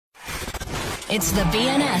It's the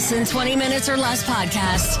BNS in 20 Minutes or Less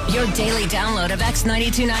podcast. Your daily download of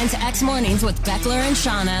X92.9's X Mornings with Beckler and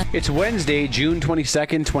Shauna. It's Wednesday, June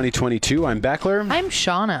 22nd, 2022. I'm Beckler. I'm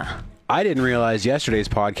Shauna. I didn't realize yesterday's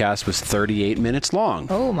podcast was 38 minutes long.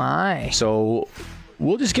 Oh, my. So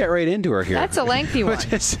we'll just get right into her here. That's a lengthy one.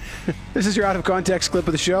 This is your out-of-context clip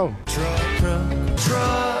of the show.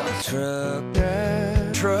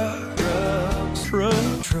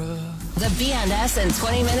 The BNS in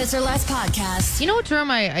 20 Minutes or Less podcast. You know what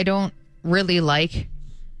term I don't really like?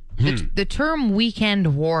 The term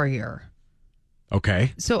weekend warrior.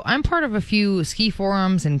 Okay. So I'm part of a few ski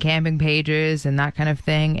forums and camping pages and that kind of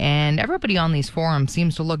thing, and everybody on these forums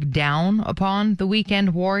seems to look down upon the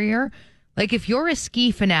weekend warrior. Like, if you're a ski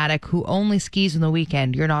fanatic who only skis on the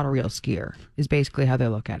weekend, you're not a real skier, is basically how they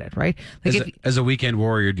look at it, right? Like, as a weekend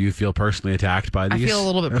warrior, do you feel personally attacked by these? I feel a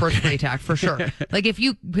little bit personally attacked, for sure. Like,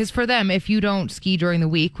 because for them, if you don't ski during the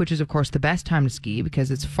week, which is, of course, the best time to ski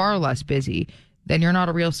because it's far less busy, then you're not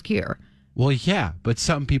a real skier. Well, yeah, but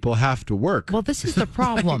some people have to work. Well, this is the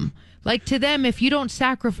problem. Like, to them, if you don't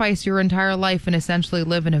sacrifice your entire life and essentially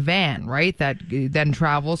live in a van, right, that then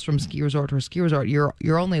travels from ski resort to ski resort, you're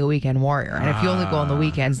only a weekend warrior. And if you only go on the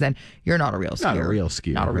weekends, then you're not a real skier. Not a real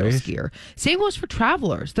skier, Not a real right? skier. Same goes for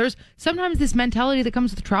travelers. There's sometimes this mentality that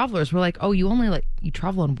comes with travelers. We're like, oh, you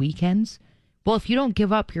travel on weekends? Well, if you don't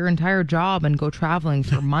give up your entire job and go traveling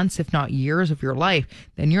for months, if not years of your life,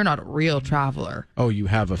 then you're not a real traveler. Oh, you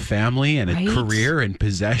have a family and a Right? career and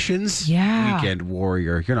possessions? Yeah. Weekend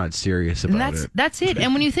warrior. You're not serious about And it. that's it.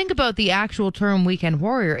 And when you think about the actual term weekend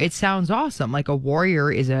warrior, it sounds awesome. Like, a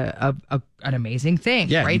warrior is an amazing thing,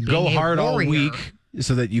 Yeah, right? you go Being a hard all warrior. week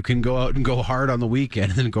so that you can go out and go hard on the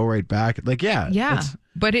weekend and then go right back. Like, yeah. Yeah.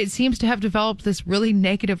 But it seems to have developed this really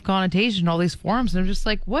negative connotation in all these forums. And I'm just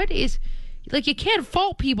like, what is... Like, you can't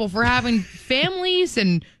fault people for having families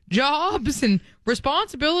and jobs and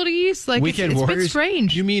responsibilities. Like, Weekend it's a warriors. bit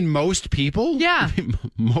strange. You mean most people? Yeah.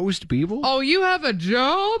 Most people? Oh, you have a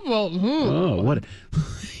job? Well, Oh, what?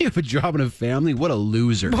 You have a job and a family? What a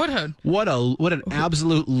loser! What an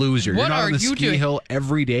absolute loser! What You're not are on the you ski doing? hill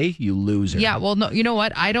every day, you loser. Yeah, well, no, you know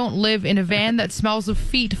what? I don't live in a van that smells of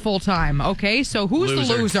feet full time, okay? So who's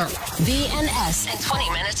the loser? BNS in 20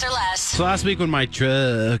 Minutes or Less. So last week when my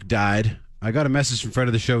truck died, I got a message from friend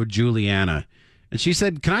of the show, Juliana, and she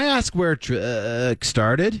said, "Can I ask where truck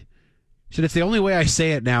started?" She said, "It's the only way I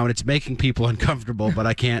say it now, and it's making people uncomfortable, but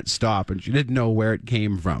I can't stop." And she didn't know where it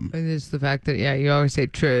came from. It's the fact that, you always say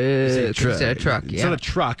truck instead of truck. It's Yeah. not a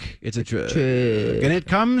truck, it's a truck. Truck. And it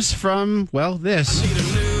comes from, well, this. Need a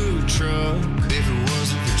new truck. If it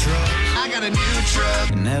wasn't for truck, I got a new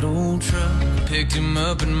truck. And that old truck picked him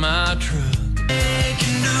up in my truck.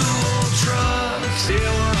 Making new old trucks. Yeah,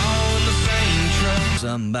 we're all in the same truck.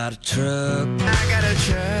 Something about a truck. I got a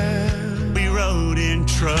truck. We rode in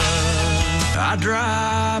truck. I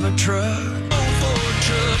drive a truck. Old Ford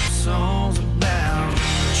truck. Songs about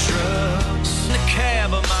trucks. In the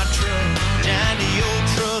cab of my truck. Down the old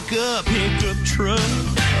truck up. Pickup truck.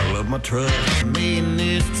 I love my truck. Me and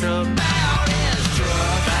this truck. Out his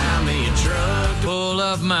truck. Buy me a truck. Pull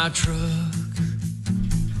up my truck.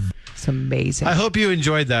 It's amazing. I hope you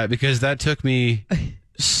enjoyed that because that took me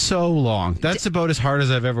so long. That's about as hard as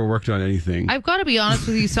I've ever worked on anything. I've got to be honest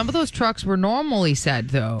with you. Some of those trucks were normally said,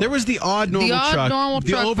 though. There was the odd normal truck. The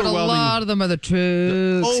truck, but a lot of them are the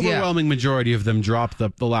trucks. overwhelming majority of them dropped the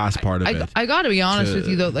last part of it. I got to be honest with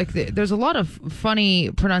you, though. Like, there's a lot of funny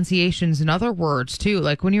pronunciations and other words, too.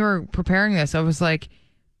 Like, when you were preparing this, I was like,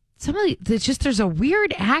 there's a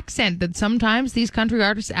weird accent that sometimes these country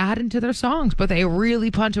artists add into their songs, but they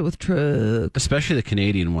really punch it with truck. Especially the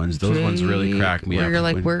Canadian ones. Those ones really crack me Where up. you're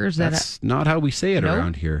like, where is that That's not how we say it Nope.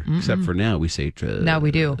 around here. Except for now, we say truck. Now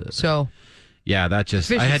we do. So, Yeah, that just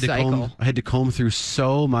Vicious I had to cycle. comb through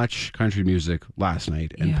so much country music last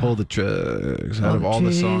night and Yeah. pull the trucks out All of the all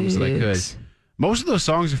the songs that I could. trucks. Most of those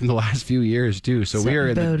songs are from the last few years too. So we are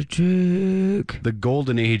in about a truck. the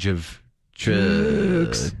golden age of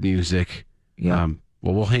Trucks. music. Yeah.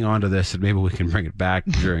 Well, we'll hang on to this and maybe we can bring it back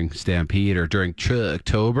during Stampede or during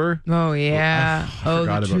Trucktober. Oh, yeah. I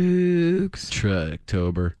forgot the about- trucks.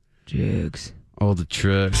 Trucktober. Trucks. Oh, the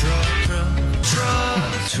truck.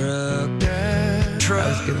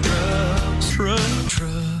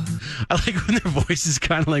 I like when their voices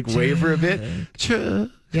kind of like waver a bit. Truck.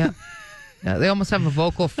 Yeah. Yeah, they almost have a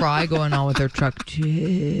vocal fry going on with their truck.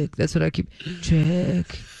 Check. That's what I keep.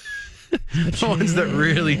 Check. The ones that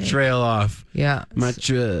really trail off. Yeah. My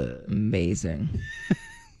truck. Amazing.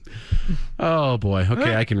 Oh, boy.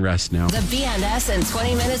 Okay, I can rest now. The BNS in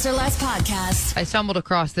 20 Minutes or Less podcast. I stumbled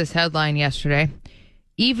across this headline yesterday.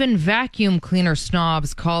 Even vacuum cleaner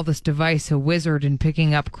snobs call this device a wizard in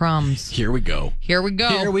picking up crumbs. Here we go. Here we go.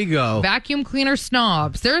 Here we go. Vacuum cleaner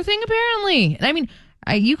snobs. They're a thing, apparently. I mean,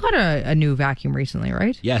 you got a new vacuum recently,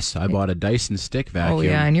 right? Yes, I bought a Dyson stick vacuum. Oh,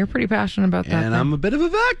 yeah, and you're pretty passionate about that. And I'm a bit of a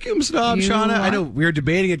vacuum snob, You Shauna. I are. know we were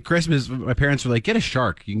debating at Christmas. My parents were like, get a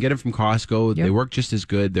Shark. You can get them from Costco. Yep. They work just as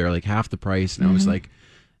good. They're like half the price. And I was like,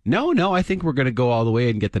 no, I think we're going to go all the way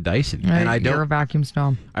and get the Dyson. Right, And I You're a don't. vacuum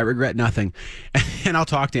snob. I regret nothing. And I'll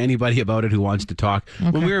talk to anybody about it who wants to talk.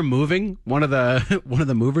 When we were moving, one of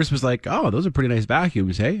the movers was like, oh, those are pretty nice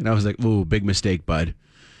vacuums, hey? And I was like, ooh, big mistake, bud.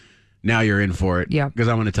 Now you're in for it. Yeah. Because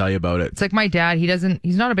I'm going to tell you about it. It's like my dad.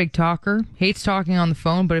 He's not a big talker, hates talking on the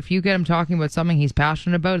phone, but if you get him talking about something he's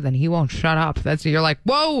passionate about, then he won't shut up. You're like,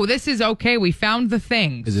 whoa, this is okay. We found the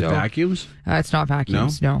thing. Is it vacuums? It's not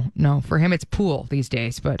vacuums. No. For him, it's pool these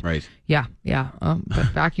days, but Right. yeah. But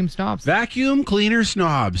vacuum snobs. Vacuum cleaner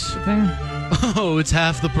snobs. Oh, it's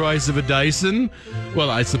half the price of a Dyson? Well,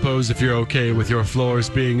 I suppose if you're okay with your floors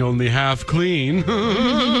being only half clean.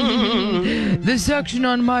 The suction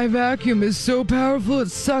on my vacuum is so powerful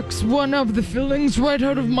it sucks one of the fillings right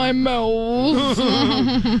out of my mouth.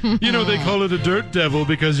 You know, they call it a dirt devil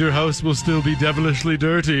because your house will still be devilishly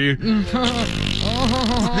dirty.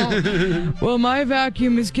 Well, my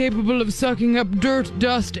vacuum is capable of sucking up dirt,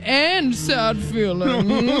 dust, and sad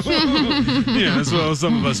feelings. Yes, well,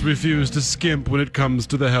 some of us refuse to skimp when it comes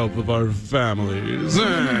to the help of our families.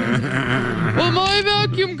 Well, my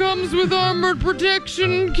vacuum comes with armored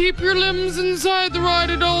protection. Keep your limbs inside the ride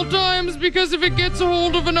at all times because if it gets a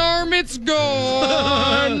hold of an arm, it's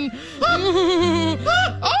gone.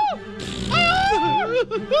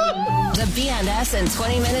 The BNS in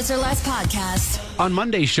 20 Minutes or Less podcast. On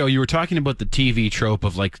Monday's show, you were talking about the TV trope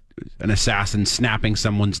of like an assassin snapping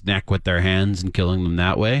someone's neck with their hands and killing them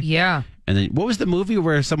that way. Yeah. And then what was the movie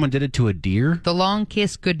where someone did it to a deer? The Long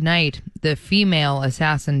Kiss Goodnight. The female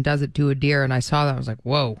assassin does it to a deer, and I saw that. I was like,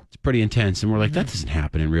 whoa. It's pretty intense. And we're like, that doesn't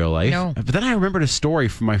happen in real life. No. But then I remembered a story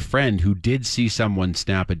from my friend who did see someone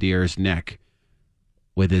snap a deer's neck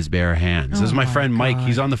with his bare hands. This is my friend Mike.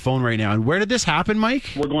 He's on the phone right now. And where did this happen,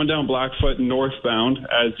 Mike? We're going down Blackfoot northbound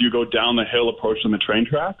as you go down the hill approaching the train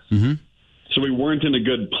tracks. Mm-hmm. So we weren't in a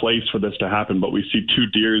good place for this to happen, but we see two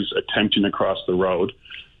deers attempting to cross the road.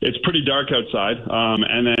 It's pretty dark outside.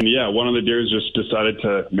 And then, one of the deers just decided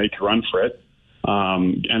to make a run for it.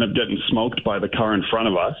 Ended up getting smoked by the car in front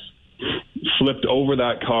of us. Flipped over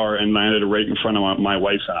that car and landed right in front of my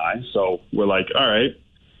wife and I. So we're like, all right,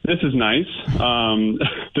 this is nice.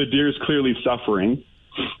 The deer's clearly suffering.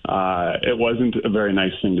 It wasn't a very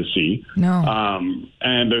nice thing to see. No.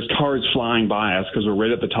 And there's cars flying by us because we're right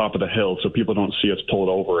at the top of the hill, so people don't see us pull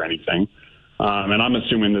it over or anything. And I'm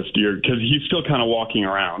assuming this deer, because he's still kind of walking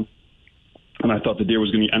around, and I thought the deer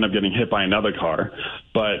was going to end up getting hit by another car.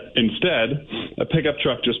 But instead, a pickup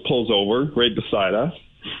truck just pulls over right beside us.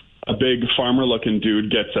 A big farmer-looking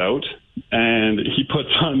dude gets out, and he puts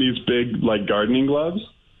on these big, gardening gloves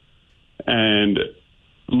and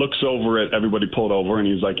looks over at everybody pulled over, and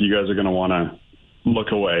he's like, you guys are going to want to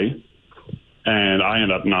look away. And I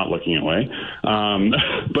end up not looking away.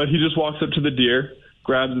 But he just walks up to the deer,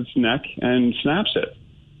 grabs its neck, and snaps it.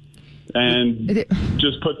 And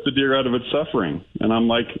just puts the deer out of its suffering. And I'm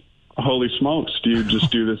like, holy smokes, do you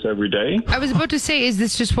just do this every day? I was about to say, is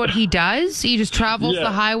this just what he does? He just travels the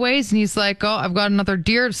highways and he's like, oh, I've got another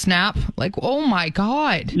deer to snap. Like, oh my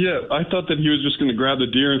God. Yeah, I thought that he was just going to grab the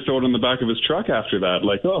deer and throw it in the back of his truck after that.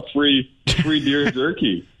 Like, oh, free deer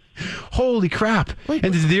jerky. Holy crap.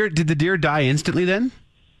 And did the deer die instantly then?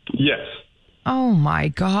 Yes. Oh my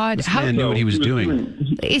God. This man knew what he was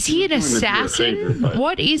doing. Is he an assassin?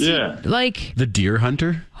 What is he? Like, the deer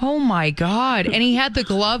hunter? oh my God. And he had the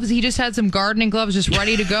gloves. He just had some gardening gloves just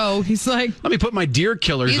ready to go. He's like, Let me put my deer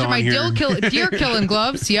killers these are on my here. deer killing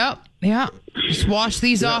gloves. Yep. Yeah. Just wash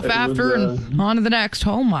these off after and on to the next.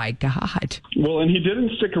 Oh my God. Well, and he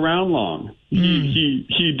didn't stick around long.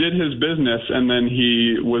 He did his business, and then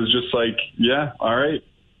he was just like, yeah, all right.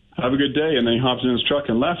 Have a good day. And then he hopped in his truck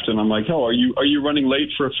and left. And I'm like, oh, are you running late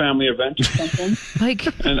for a family event or something?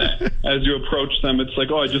 And as you approach them, it's like,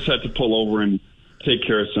 oh, I just had to pull over and take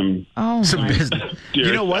care of some business.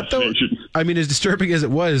 You know what, though? I mean, as disturbing as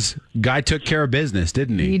it was, guy took care of business,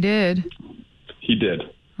 didn't he? He did. He did.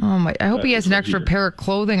 Oh my! I hope he has an extra pair of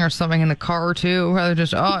clothing or something in the car too. Rather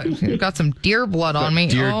just he's got some deer blood on me.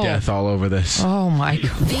 Deer death all over this. Oh my God!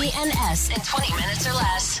 BNS in 20 minutes or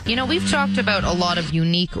less. You know, we've talked about a lot of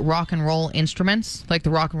unique rock and roll instruments, like the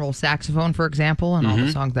rock and roll saxophone, for example, and all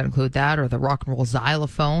the songs that include that, or the rock and roll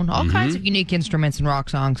xylophone. All kinds of unique instruments in rock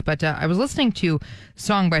songs. But I was listening to a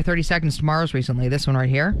song by 30 Seconds to Mars recently. This one right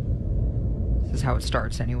here. This is how it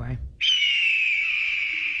starts anyway.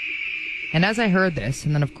 And as I heard this,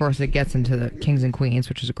 and then of course it gets into the Kings and Queens,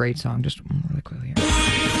 which is a great song. Just really quickly here.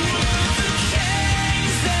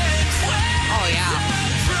 Oh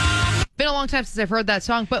yeah. Been a long time since I've heard that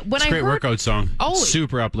song, but when It's a great workout song. Oh,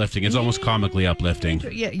 super uplifting. It's almost comically uplifting.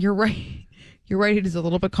 Yeah, you're right. You're right. It is a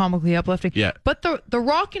little bit comically uplifting. Yeah. But the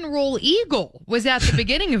rock and roll eagle was at the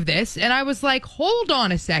beginning of this, and I was like, hold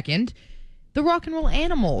on a second. The rock and roll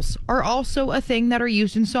animals are also a thing that are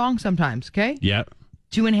used in songs sometimes, okay? Yeah.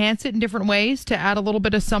 To enhance it in different ways, to add a little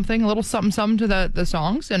bit of something, a little something to the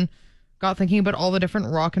songs, and got thinking about all the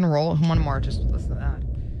different rock and roll. One more, just listen to that.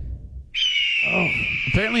 Oh.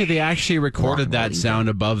 Apparently, they actually recorded that sound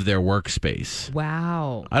above their workspace.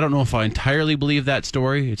 Wow. I don't know if I entirely believe that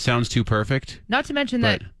story. It sounds too perfect. Not to mention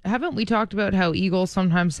that, haven't we talked about how eagles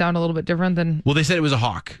sometimes sound a little bit different than... Well, they said it was a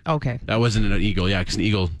hawk. Okay. That wasn't an eagle, yeah, because an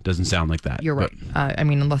eagle doesn't sound like that. You're right. I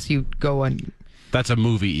mean, unless you go and... That's a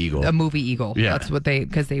movie eagle. A movie eagle. Yeah. That's what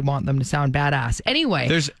because they want them to sound badass. Anyway.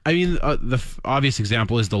 The obvious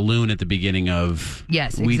example is the loon at the beginning of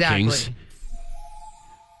Yes, Wheat exactly. Kings.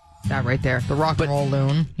 That right there. The rock and roll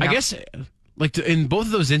loon. I Yeah. guess, in both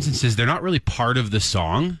of those instances, they're not really part of the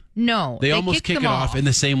song. No. They almost kick them it off in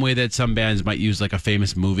the same way that some bands might use like a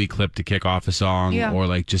famous movie clip to kick off a song, Yeah. or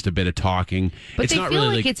like just a bit of talking. But it's they not feel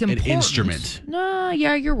really like it's an important. instrument. No,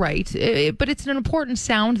 yeah, you're right. But it's an important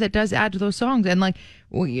sound that does add to those songs. And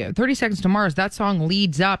 30 Seconds to Mars, that song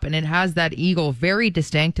leads up and it has that eagle very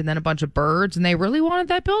distinct and then a bunch of birds, and they really wanted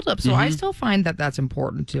that build-up. So I still find that that's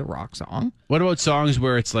important to a rock song. What about songs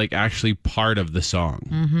where it's like actually part of the song?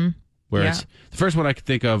 Mm-hmm. Where Yeah. it's the first one I could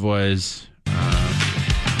think of was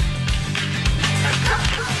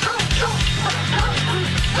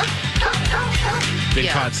Been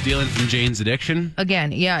Yeah. Caught Stealing from Jane's Addiction.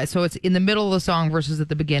 Again, yeah, so it's in the middle of the song versus at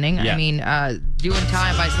the beginning. Yeah. I mean, Doing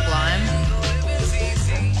Time by Sublime.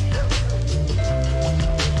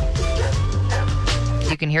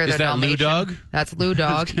 You can hear Is their that Lou Dalmatian. Dog? That's Lou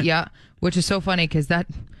Dog, yeah. Which is so funny because that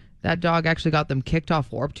dog actually got them kicked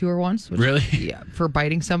off Warped Tour once. Really? Yeah, for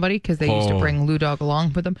biting somebody because they used to Oh. bring Lou Dog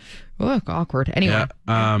along with them. Ugh, awkward. Anyway.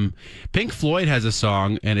 Yeah. Pink Floyd has a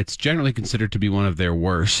song, and it's generally considered to be one of their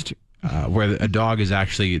worst, where a dog is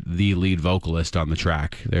actually the lead vocalist on the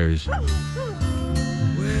track. There's...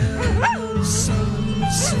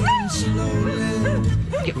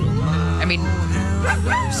 I mean,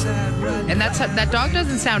 and that dog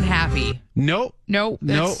doesn't sound happy. No. No.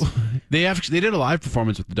 No. that's- They did a live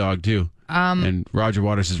performance with the dog, too. And Roger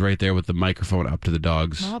Waters is right there with the microphone up to the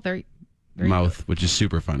dog's Well, there you mouth, which is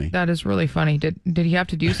super funny. That is really funny. Did he have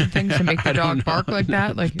to do some things to make the dog bark like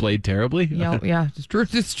that? Like, Played terribly? yeah, it's true.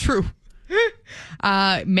 It's true.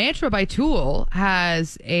 Mantra by Tool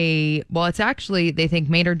has it's actually, they think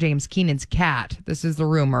Maynard James Keenan's cat. This is the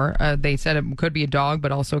rumor. They said it could be a dog,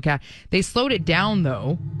 but also a cat. They slowed it down,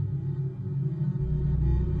 though.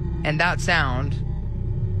 And that sound...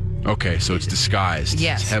 Okay, so it's disguised.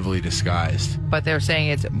 Yes. It's heavily disguised. But they're saying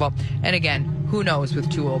it's, and again, who knows with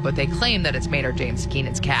Tool, but they claim that it's Maynard James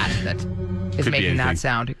Keenan's cat that is Could be making that anything.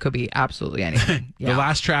 sound. It could be absolutely anything. Yeah. The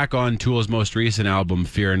last track on Tool's most recent album,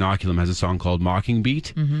 Fear Inoculum, has a song called Mocking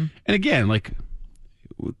Beat. Mm-hmm. And again,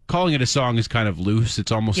 calling it a song is kind of loose.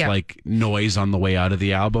 It's almost Yeah. like noise on the way out of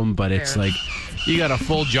the album, but it's Fair. like you got a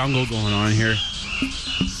full jungle going on here.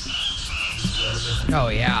 Oh,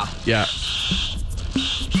 yeah. Yeah.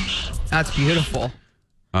 That's beautiful.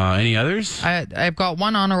 Any others? I've got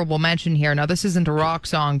one honorable mention here. Now, this isn't a rock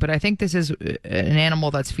song, but I think this is an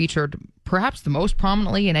animal that's featured perhaps the most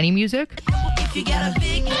prominently in any music. If you got a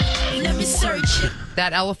big, let me search it.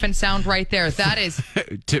 That elephant sound right there. That is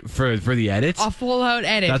For the edit? a full-out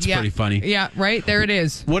edit. That's Yeah. pretty funny. Yeah, right? There it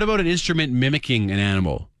is. What about an instrument mimicking an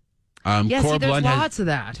animal? Yeah, Cor see, there's Blunt lots of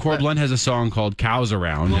that. Cor but- Blunt has a song called Cows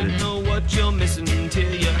Around. Won't know what you're missing till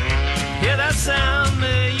you hear that sound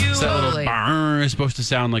that you That little Totally. barn is supposed to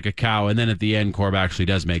sound like a cow, and then at the end, Corb actually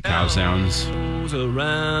does make cow sounds. goes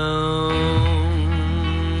around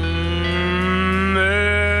me.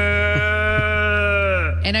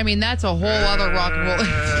 And I mean, that's a whole other rock and roll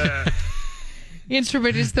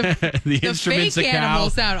instrument. Is the The instrument's fake a cow. animal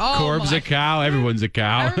sound. Oh, Corb's my. a cow. Everyone's a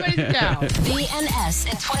cow. Everybody's a cow. BNS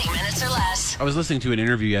in 20 minutes or less. I was listening to an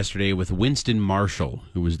interview yesterday with Winston Marshall,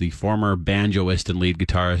 who was the former banjoist and lead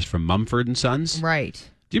guitarist from Mumford & Sons. Right.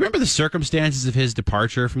 Do you remember the circumstances of his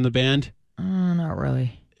departure from the band? Not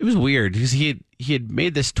really. It was weird because he had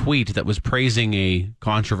made this tweet that was praising a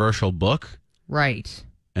controversial book, Right.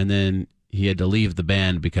 and then he had to leave the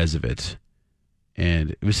band because of it.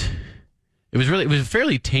 And it was a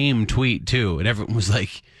fairly tame tweet too, and everyone was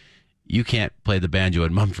like, "You can't play the banjo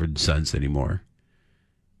at Mumford & Sons anymore."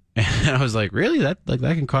 And I was like, really? That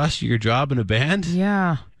can cost you your job in a band?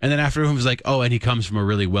 Yeah. And then after him was like, oh, and he comes from a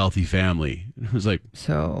really wealthy family. And I was like,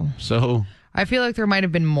 So I feel like there might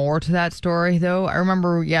have been more to that story, though. I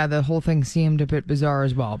remember, the whole thing seemed a bit bizarre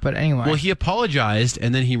as well. But anyway. Well, he apologized,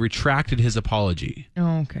 and then he retracted his apology.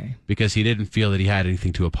 Oh, okay. Because he didn't feel that he had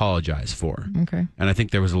anything to apologize for. Okay. And I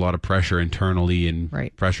think there was a lot of pressure internally and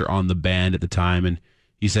pressure on the band at the time, and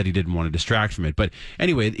he said he didn't want to distract from it. But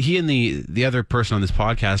anyway, he and the other person on this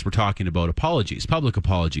podcast were talking about apologies, public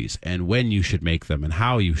apologies, and when you should make them and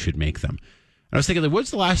how you should make them. And I was thinking, like,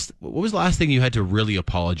 what was the last thing you had to really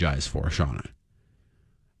apologize for, Shauna?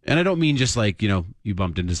 And I don't mean just like, you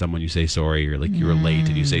bumped into someone, you say sorry, or like you were late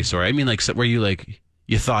and you say sorry. I mean like where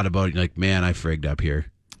you thought about it, like, man, I frigged up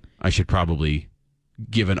here. I should probably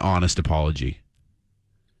give an honest apology.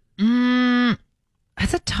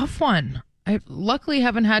 That's a tough one. I luckily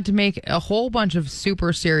haven't had to make a whole bunch of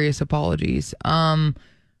super serious apologies. I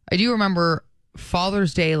do remember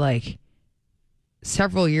Father's Day, like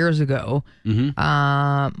several years ago. Mm-hmm.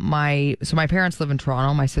 My parents live in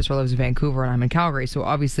Toronto. My sister lives in Vancouver, and I'm in Calgary. So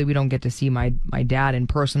obviously we don't get to see my dad in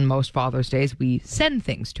person most Father's Days. We send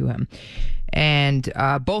things to him, and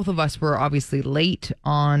both of us were obviously late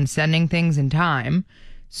on sending things in time.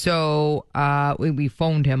 So we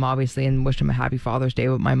phoned him, obviously, and wished him a happy Father's Day.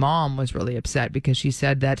 But my mom was really upset because she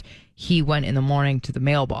said that he went in the morning to the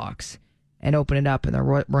mailbox and opened it up, and there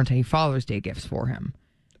weren't any Father's Day gifts for him.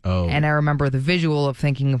 Oh. And I remember the visual of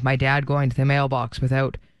thinking of my dad going to the mailbox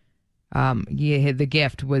without the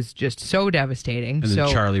gift was just so devastating. And then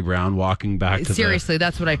Charlie Brown walking back to seriously,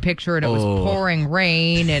 that's what I pictured. It was pouring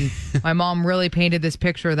rain, and my mom really painted this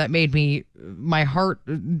picture that made my heart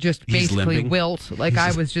just basically wilt. Like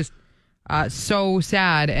I was just so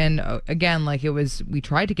sad. And again, like we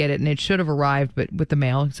tried to get it, and it should have arrived, but with the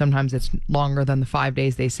mail, sometimes it's longer than the 5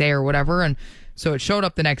 days they say or whatever. And so it showed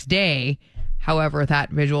up the next day. However,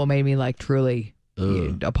 that visual made me like truly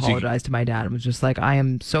apologize to my dad. It was just like, I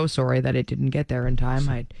am so sorry that it didn't get there in time.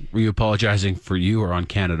 Were you apologizing for you or on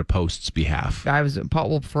Canada Post's behalf?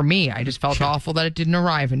 For me, I just felt awful that it didn't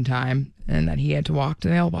arrive in time and that he had to walk to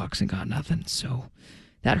the mailbox and got nothing. So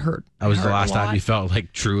that hurt. That was the last time you felt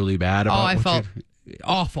like truly bad about I felt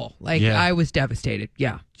awful. Like I was devastated.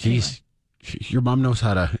 Yeah. Jeez. Anyway. Your mom knows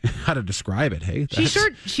how to describe it. Hey,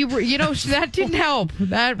 that didn't help.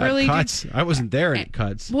 That really cuts. I wasn't there, and it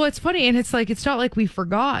cuts. Well, it's funny, and it's like it's not like we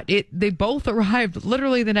forgot it. They both arrived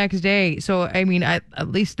literally the next day. So I mean, at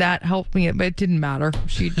least that helped me. But it didn't matter.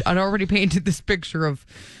 I'd already painted this picture of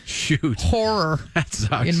horror that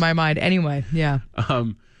sucks. in my mind. Anyway, yeah.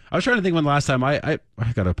 I was trying to think when the last time I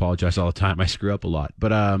gotta apologize all the time. I screw up a lot,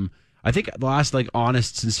 but I think the last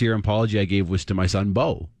honest, sincere apology I gave was to my son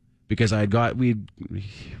Bo. Because we'd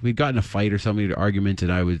gotten a fight or something, an argument,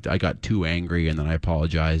 and I got too angry, and then I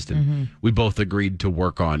apologized, and we both agreed to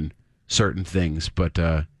work on certain things. But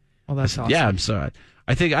well, that's awesome. Yeah, I'm sorry.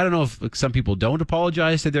 I don't know if some people don't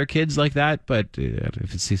apologize to their kids like that, but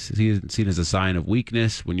if it's seen as a sign of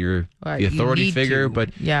weakness when you're the authority figure.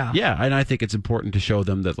 But yeah, and I think it's important to show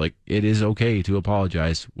them that it is okay to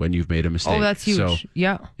apologize when you've made a mistake. Oh, that's huge. So,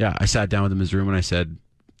 yeah. I sat down with him in his room and I said,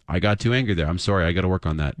 I got too angry there. I'm sorry. I got to work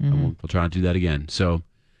on that. We'll try not to do that again. So,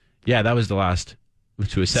 yeah, that was the last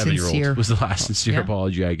to a 7-year-old. Was the last sincere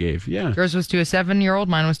apology I gave. Yeah, yours was to a 7-year-old.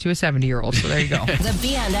 Mine was to a 70-year-old. So there you go. The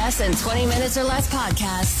BNS in 20 Minutes or Less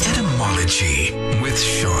podcast. Etymology with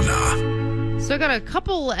Shauna. So I got a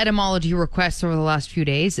couple etymology requests over the last few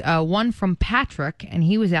days. One from Patrick, and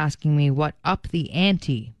he was asking me what up the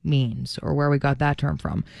ante means or where we got that term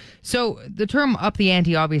from. So the term up the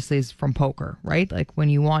ante obviously is from poker, right? Like when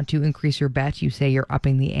you want to increase your bet, you say you're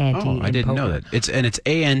upping the ante. Oh, I didn't know that. It's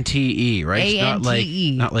ANTE, right?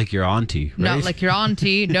 ANTE. Not like your auntie, right? Not like your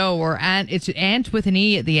auntie, no, or it's ant with an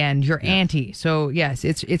E at the end, your ante. So yes,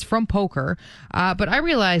 it's from poker. But I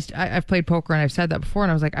realized I've played poker and I've said that before,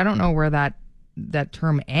 and I was like, I don't know where that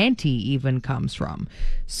term ante even comes from.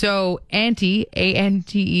 So ante,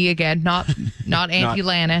 ANTE again, not Auntie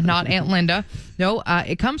Lana, not Aunt Linda. No,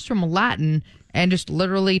 it comes from Latin and just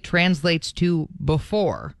literally translates to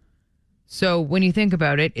before. So when you think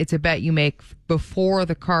about it, it's a bet you make before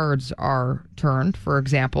the cards are turned, for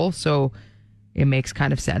example. So it makes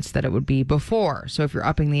kind of sense that it would be before. So if you're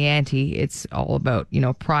upping the ante, it's all about,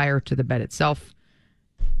 prior to the bet itself.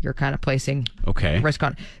 You're kind of placing risk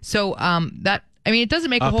on. So it doesn't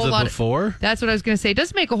make a whole lot before? That's what I was going to say. It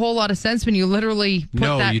doesn't make a whole lot of sense when you literally put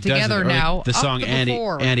that together now. The song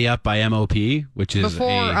Ante Up by MOP, which is before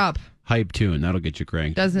up. hype tune. That'll get you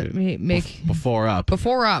cranked. Doesn't make before up.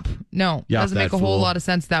 Before up. No, Yup, doesn't make that a whole fool. lot of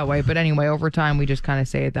sense that way. But anyway, over time, we just kind of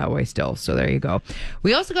say it that way still. So there you go.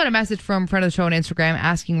 We also got a message from a friend of the show on Instagram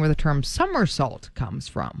asking where the term somersault comes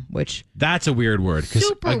from, which That's a weird word. 'Cause,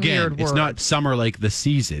 Super again, weird it's word. not summer like the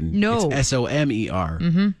season. No. It's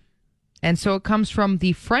SOMER. and so it comes from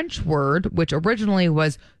the French word, which originally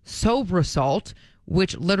was soubresaut,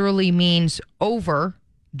 which literally means over,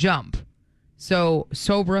 jump. So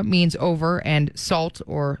sobre means over, and salt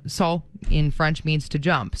or saut in French means to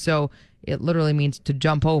jump. So it literally means to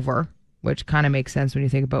jump over, which kind of makes sense when you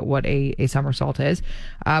think about what a somersault is.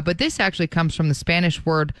 But this actually comes from the Spanish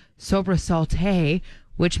word sobresalte,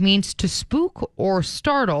 which means to spook or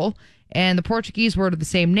startle. And the Portuguese word of the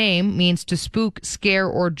same name means to spook, scare,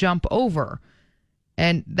 or jump over.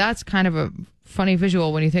 And that's kind of a funny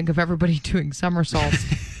visual when you think of everybody doing somersaults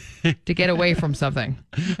to get away from something.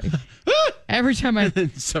 Every time I...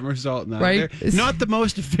 Somersault. Right? Not the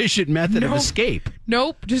most efficient method of No. escape.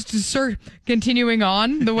 Nope, just to start continuing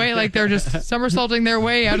on the way like they're just somersaulting their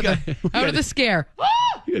way out of the scare.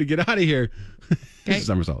 You got to get out of here. Okay.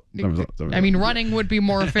 Somersault. I mean, running would be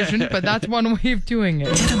more efficient, but that's one way of doing it.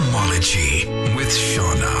 Etymology with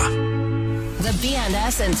Shauna. The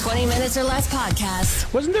BNS in 20 Minutes or Less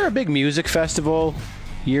podcast. Wasn't there a big music festival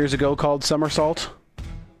years ago called Somersault?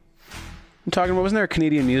 I'm talking about, wasn't there a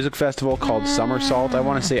Canadian music festival called Somersault? I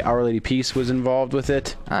want to say Our Lady Peace was involved with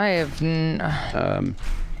it. I have...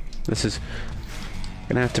 This is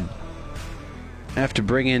gonna have to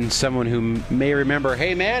bring in someone who may remember.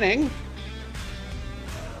 Hey, Manning,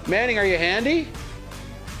 are you handy?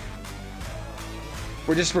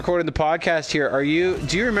 We're just recording the podcast here.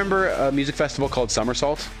 Do you remember a music festival called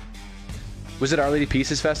Somersault? Was it Our Lady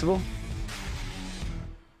Peace's festival?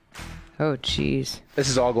 Oh, jeez. This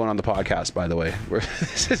is all going on the podcast, by the way.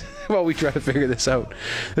 While we try to figure this out.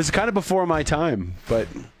 This is kind of before my time, but...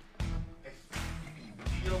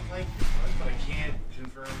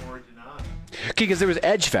 Okay, because there was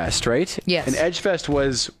Edgefest, right? Yes. And Edgefest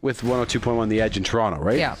was with 102.1 The Edge in Toronto,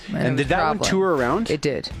 right? Yeah. And did that one tour around? It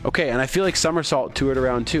did. Okay, and I feel like Somersault toured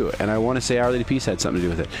around too, and I want to say Our Lady Peace had something to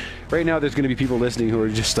do with it. Right now, there's going to be people listening who are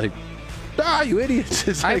just like, you idiots.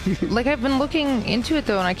 It's like... I've been looking into it,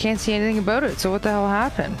 though, and I can't see anything about it, so what the hell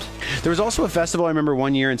happened? There was also a festival I remember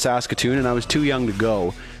one year in Saskatoon, and I was too young to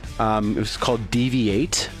go. It was called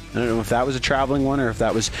Deviate. I don't know if that was a traveling one or if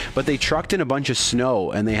that was... But they trucked in a bunch of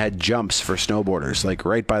snow, and they had jumps for snowboarders, like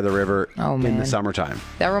right by the river in the summertime.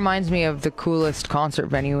 That reminds me of the coolest concert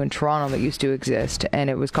venue in Toronto that used to exist, and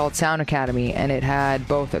it was called Sound Academy, and it had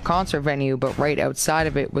both a concert venue, but right outside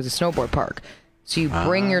of it was a snowboard park. So you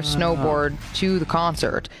bring your snowboard to the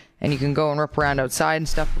concert, and you can go and rip around outside and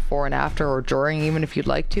stuff before and after, or during, even if you'd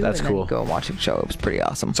like to. That's and cool. Then go and watch the show. It was pretty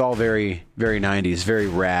awesome. It's all very, very 90s, very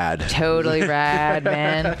rad. Totally rad,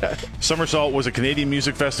 man. Somersault was a Canadian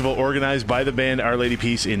music festival organized by the band Our Lady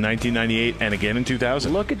Peace in 1998 and again in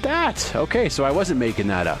 2000. Look at that. Okay, so I wasn't making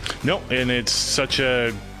that up. No, and it's such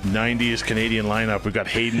a 90s Canadian lineup. We've got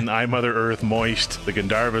Hayden, I Mother Earth, Moist, the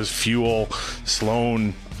Gandharvas, Fuel,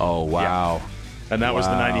 Sloan. Oh, wow. Yeah. And that was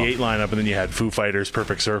the 98 lineup, and then you had Foo Fighters,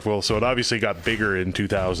 Perfect Circle, so it obviously got bigger in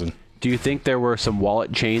 2000. Do you think there were some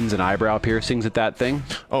wallet chains and eyebrow piercings at that thing?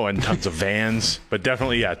 Oh, and tons of vans, but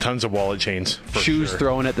definitely, yeah, tons of wallet chains. Shoes sure.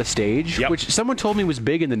 thrown at the stage, Yep. which someone told me was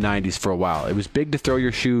big in the 90s for a while. It was big to throw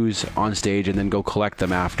your shoes on stage and then go collect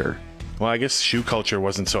them after. Well, I guess shoe culture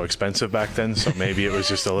wasn't so expensive back then, so maybe it was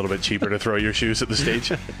just a little bit cheaper to throw your shoes at the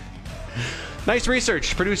stage. Nice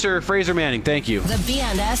research, producer Fraser Manning. Thank you. The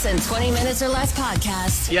BNS in 20 Minutes or Less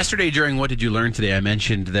podcast. Yesterday during What Did You Learn Today, I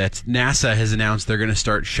mentioned that NASA has announced they're going to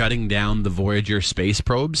start shutting down the Voyager space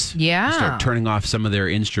probes. Yeah. Start turning off some of their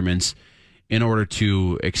instruments in order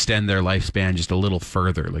to extend their lifespan just a little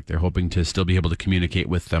further. Like they're hoping to still be able to communicate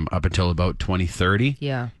with them up until about 2030.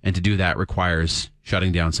 Yeah. And to do that requires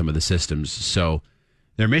shutting down some of the systems. So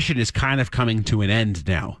their mission is kind of coming to an end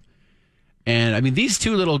now. And I mean, these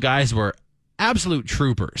two little guys were absolute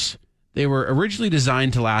troopers. They were originally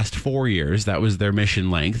designed to last 4 years. That was their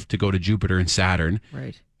mission length, to go to Jupiter and Saturn.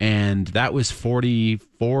 Right. And that was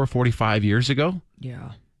 45 years ago.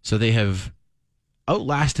 Yeah. So they have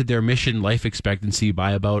outlasted their mission life expectancy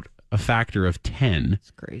by about a factor of 10.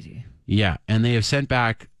 It's crazy. Yeah. And they have sent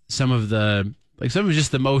back some of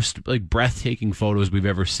just the most like breathtaking photos we've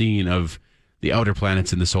ever seen of the outer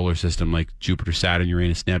planets in the solar system, like Jupiter, Saturn,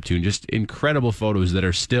 Uranus, Neptune. Just incredible photos that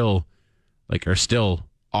are still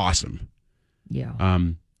awesome. Yeah.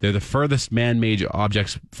 They're the furthest man-made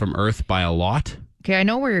objects from Earth by a lot. Okay, I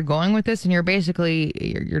know where you're going with this, and you're basically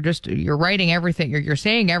you're writing everything. You're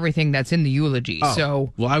saying everything that's in the eulogy. Oh.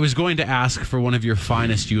 So, well, I was going to ask for one of your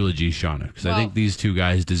finest eulogies, Shauna, because I think these two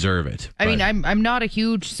guys deserve it. I mean, I'm not a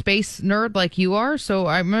huge space nerd like you are, so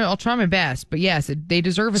I'll try my best. But yes, they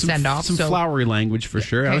deserve a send off. Some flowery language for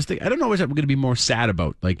sure. Okay. I was thinking, I don't know what I'm going to be more sad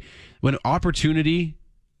about. Like when Opportunity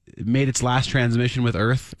made its last transmission with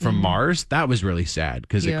Earth from Mars, that was really sad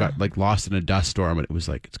because it got like lost in a dust storm, and it was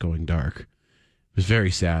like it's going dark. It was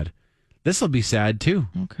very sad. This will be sad too.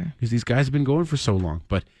 Okay. Because these guys have been going for so long.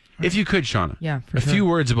 But if you could, Shauna, for a few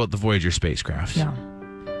words about the Voyager spacecraft. Yeah.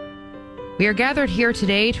 We are gathered here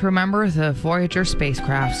today to remember the Voyager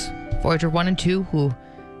spacecrafts, Voyager 1 and 2, who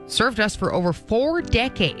served us for over 4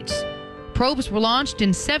 decades. Probes were launched in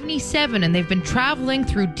 1977, and they've been traveling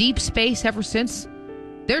through deep space ever since.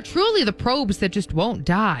 They're truly the probes that just won't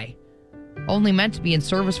die. Only meant to be in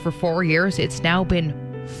service for 4 years, it's now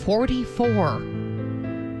been 44.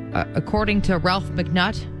 According to Ralph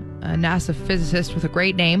McNutt, a NASA physicist with a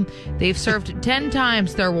great name, they've served 10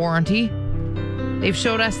 times their warranty. They've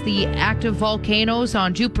showed us the active volcanoes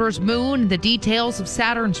on Jupiter's moon, the details of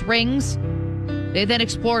Saturn's rings. They then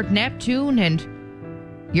explored Neptune and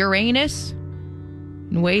Uranus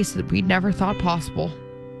in ways that we'd never thought possible.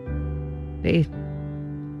 They're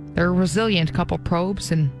a resilient couple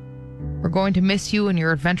probes, and we're going to miss you and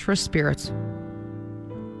your adventurous spirits.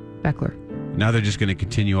 Beckler. Now they're just going to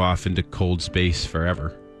continue off into cold space forever,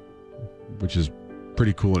 which is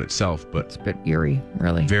pretty cool in itself, but it's a bit eerie,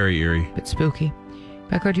 really. Very eerie. A bit spooky.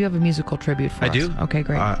 Beckler, do you have a musical tribute for us? I do. Okay,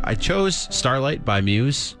 great. I chose Starlight by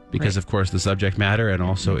Muse because, of course, the subject matter, and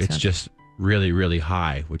also it's just really, really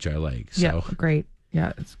high, which I like. So. Yeah, great.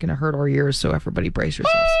 Yeah, it's going to hurt our ears, so everybody brace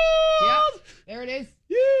yourselves. Yeah, there it is.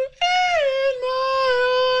 You in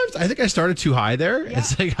my arms. I think I started too high there. Yeah,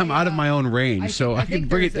 it's like I'm out of my own range, so I can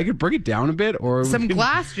bring it down a bit, or some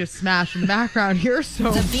glass just smashed in the background here.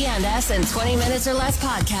 So the BNS in 20 minutes or less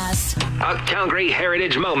podcast. A Calgary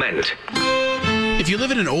Heritage Moment. If you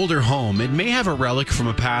live in an older home, it may have a relic from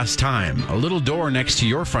a past time, a little door next to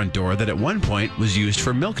your front door that at one point was used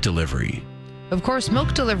for milk delivery. Of course,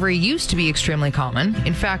 milk delivery used to be extremely common.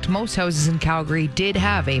 In fact, most houses in Calgary did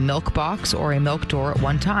have a milk box or a milk door at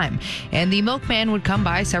one time, and the milkman would come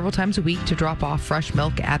by several times a week to drop off fresh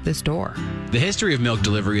milk at this door. The history of milk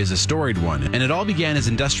delivery is a storied one, and it all began as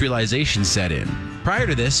industrialization set in. Prior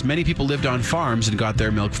to this, many people lived on farms and got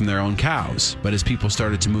their milk from their own cows. But as people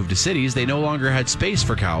started to move to cities, they no longer had space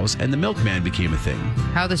for cows, and the milkman became a thing.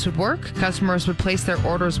 How this would work? Customers would place their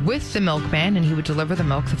orders with the milkman, and he would deliver the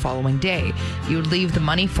milk the following day. You would leave the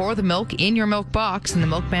money for the milk in your milk box, and the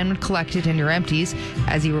milkman would collect it in your empties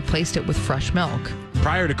as he replaced it with fresh milk.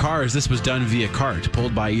 Prior to cars, this was done via cart,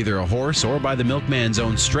 pulled by either a horse or by the milkman's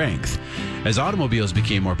own strength. As automobiles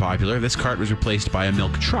became more popular, this cart was replaced by a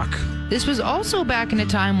milk truck. This was also back in a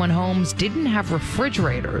time when homes didn't have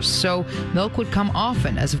refrigerators, so milk would come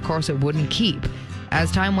often, as of course it wouldn't keep.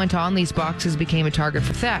 As time went on, these boxes became a target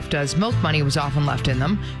for theft, as milk money was often left in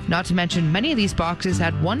them. Not to mention, many of these boxes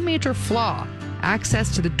had one major flaw: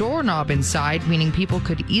 access to the doorknob inside, meaning people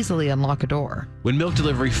could easily unlock a door. When milk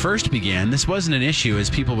delivery first began, this wasn't an issue as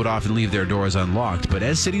people would often leave their doors unlocked, but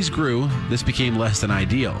as cities grew, this became less than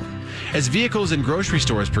ideal. As vehicles and grocery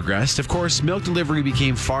stores progressed, of course, milk delivery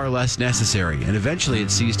became far less necessary, and eventually it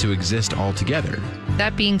ceased to exist altogether.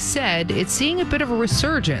 That being said, it's seeing a bit of a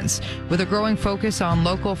resurgence. With a growing focus on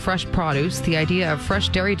local fresh produce, the idea of fresh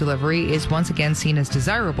dairy delivery is once again seen as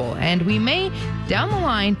desirable, and we may, down the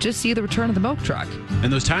line, just see the return of the milk truck.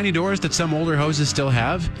 And those tiny doors that some older houses still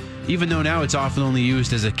have, even though now it's often only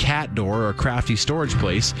used as a cat door or a crafty storage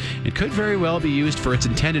place, it could very well be used for its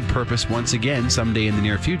intended purpose once again someday in the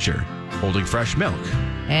near future, holding fresh milk.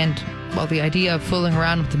 And, well, the idea of fooling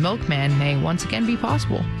around with the milkman may once again be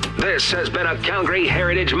possible. This has been a Calgary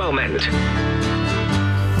Heritage Moment.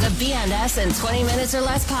 The BNS in 20 minutes or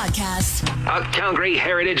less podcast. A Calgary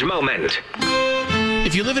Heritage Moment.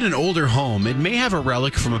 If you live in an older home, it may have a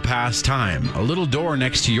relic from a past time, a little door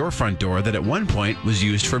next to your front door that at one point was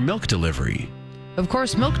used for milk delivery. Of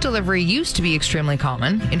course, milk delivery used to be extremely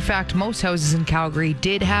common. In fact, most houses in Calgary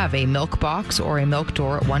did have a milk box or a milk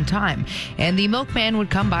door at one time, and the milkman would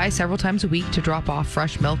come by several times a week to drop off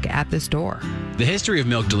fresh milk at this door. The history of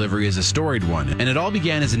milk delivery is a storied one, and it all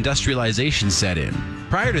began as industrialization set in.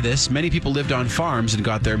 Prior to this, many people lived on farms and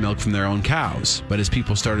got their milk from their own cows. But as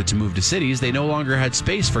people started to move to cities, they no longer had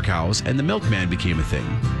space for cows, and the milkman became a thing.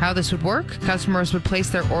 How this would work? Customers would place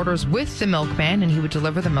their orders with the milkman, and he would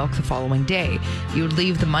deliver the milk the following day. You would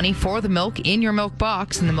leave the money for the milk in your milk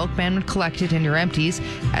box, and the milkman would collect it in your empties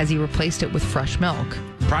as he replaced it with fresh milk.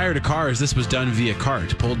 Prior to cars, this was done via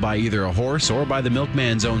cart, pulled by either a horse or by the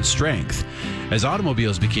milkman's own strength. As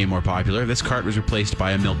automobiles became more popular, this cart was replaced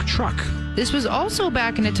by a milk truck. This was also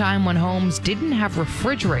back in a time when homes didn't have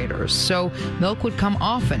refrigerators, so milk would come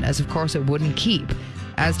often, as of course it wouldn't keep.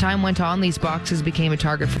 As time went on, these boxes became a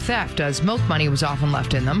target for theft, as milk money was often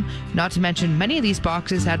left in them. Not to mention, many of these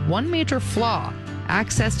boxes had one major flaw: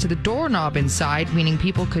 access to the doorknob inside, meaning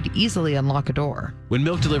people could easily unlock a door. When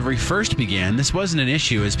milk delivery first began, this wasn't an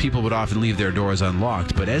issue as people would often leave their doors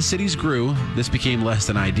unlocked, but as cities grew, this became less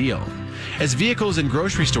than ideal. As vehicles and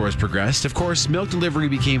grocery stores progressed, of course, milk delivery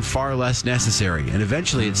became far less necessary, and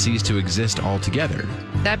eventually it ceased to exist altogether.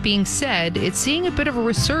 That being said, it's seeing a bit of a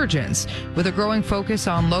resurgence. With a growing focus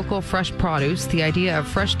on local fresh produce, the idea of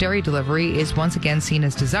fresh dairy delivery is once again seen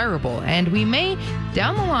as desirable, and we may,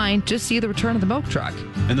 down the line, just see the return of the milk truck.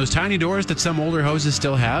 And those tiny doors that some older houses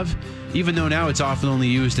still have, even though now it's often only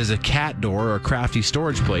used as a cat door or a crafty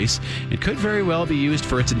storage place, it could very well be used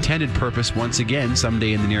for its intended purpose once again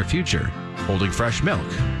someday in the near future, holding fresh milk.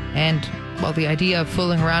 And, well, the idea of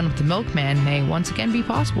fooling around with the milkman may once again be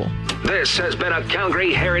possible. This has been a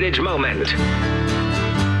Calgary Heritage Moment.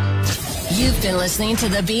 You've been listening to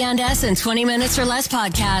the B&S in 20 Minutes or Less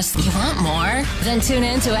podcast. You want more? Then tune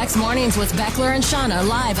in to X Mornings with Beckler and Shauna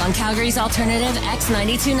live on Calgary's alternative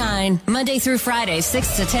X92.9. Monday through Friday,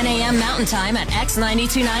 6 to 10 a.m. Mountain Time at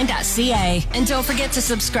x929.ca. And don't forget to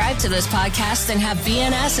subscribe to this podcast and have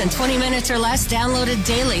B&S in 20 Minutes or Less downloaded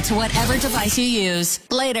daily to whatever device you use.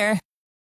 Later.